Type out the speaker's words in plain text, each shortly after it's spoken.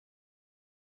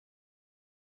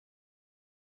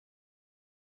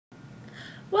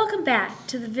Welcome back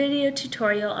to the video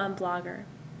tutorial on Blogger.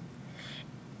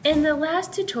 In the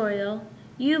last tutorial,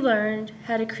 you learned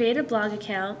how to create a blog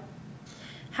account,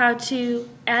 how to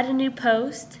add a new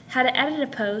post, how to edit a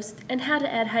post, and how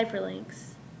to add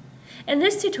hyperlinks. In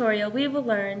this tutorial, we will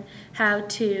learn how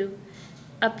to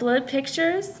upload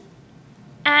pictures,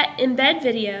 embed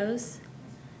videos,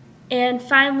 and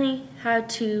finally, how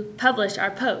to publish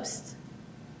our posts.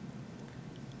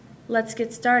 Let's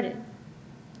get started.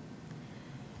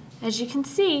 As you can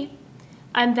see,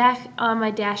 I'm back on my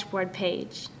dashboard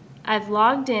page. I've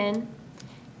logged in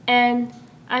and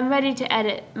I'm ready to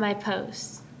edit my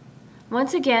posts.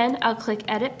 Once again, I'll click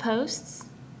Edit Posts.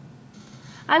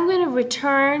 I'm going to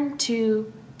return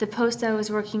to the post I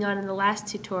was working on in the last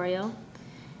tutorial,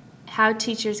 How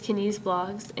Teachers Can Use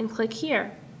Blogs, and click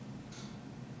here.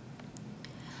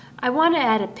 I want to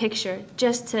add a picture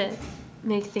just to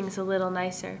make things a little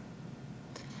nicer.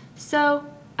 So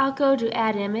I'll go to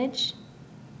Add Image,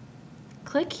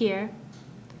 click here,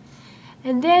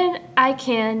 and then I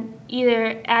can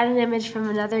either add an image from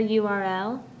another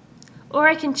URL or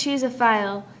I can choose a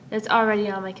file that's already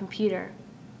on my computer.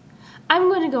 I'm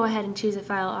going to go ahead and choose a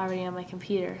file already on my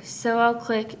computer, so I'll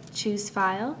click Choose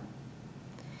File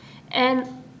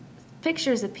and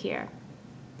pictures appear.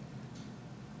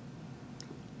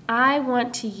 I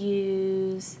want to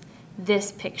use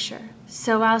this picture,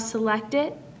 so I'll select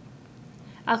it.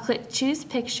 I'll click Choose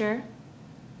Picture,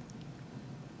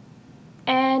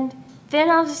 and then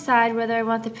I'll decide whether I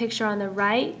want the picture on the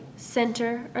right,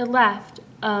 center, or left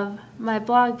of my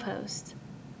blog post.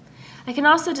 I can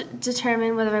also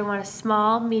determine whether I want a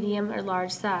small, medium, or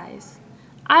large size.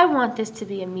 I want this to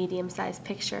be a medium-sized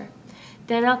picture.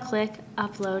 Then I'll click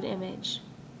Upload Image.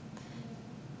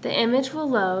 The image will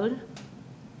load,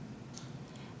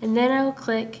 and then I will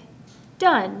click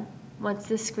Done once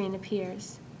this screen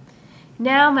appears.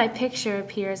 Now my picture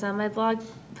appears on my blog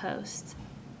post.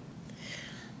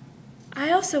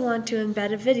 I also want to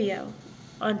embed a video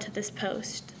onto this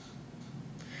post.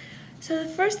 So the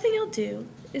first thing I'll do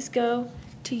is go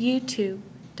to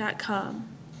youtube.com.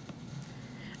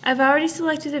 I've already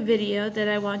selected a video that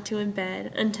I want to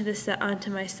embed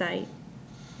onto my site.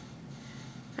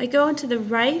 I go into the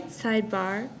right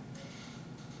sidebar.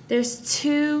 There's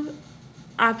two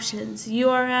options,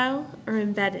 URL or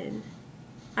embedded.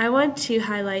 I want to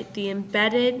highlight the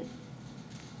embedded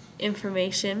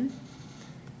information,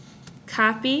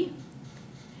 copy,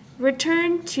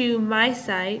 return to my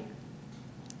site,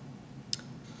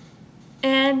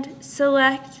 and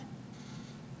select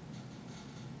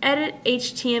Edit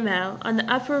HTML on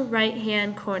the upper right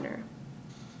hand corner.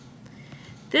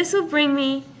 This will bring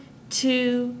me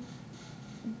to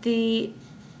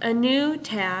a new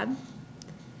tab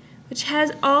which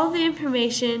has all the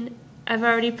information I've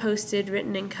already posted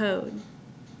written in code.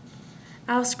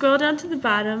 I'll scroll down to the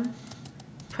bottom,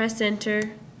 press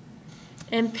Enter,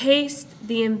 and paste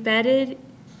the embedded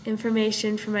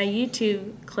information from my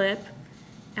YouTube clip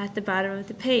at the bottom of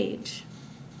the page.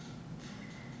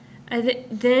 I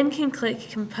then can click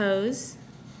Compose,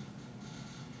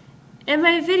 and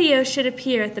my video should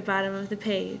appear at the bottom of the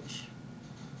page.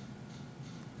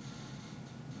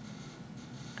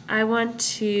 I want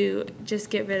to just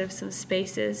get rid of some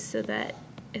spaces so that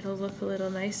it'll look a little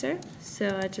nicer. So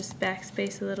I'll just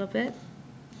backspace a little bit.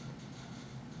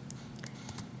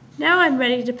 Now I'm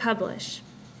ready to publish.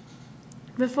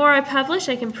 Before I publish,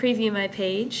 I can preview my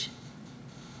page,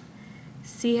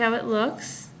 see how it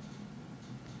looks.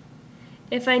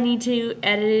 If I need to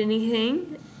edit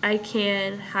anything, I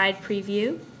can hide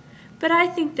preview, but I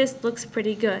think this looks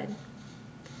pretty good.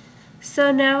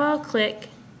 So now I'll click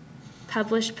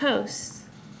Publish Posts.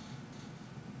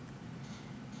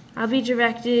 I'll be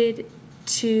directed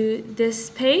to this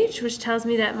page which tells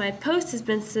me that my post has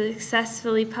been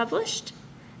successfully published,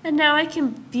 and now I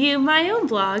can view my own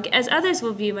blog as others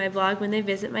will view my blog when they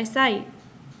visit my site.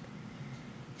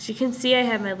 As you can see, I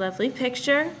have my lovely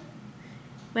picture,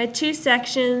 my two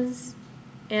sections,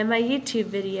 and my YouTube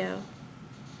video.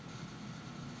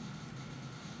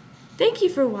 Thank you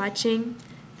for watching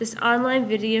this online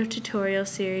video tutorial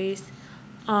series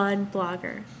on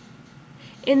Blogger.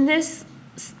 In this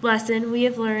lesson, we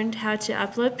have learned how to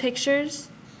upload pictures,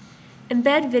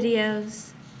 embed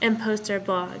videos, and post our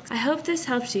blogs. I hope this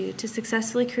helps you to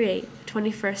successfully create a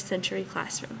 21st century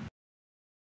classroom.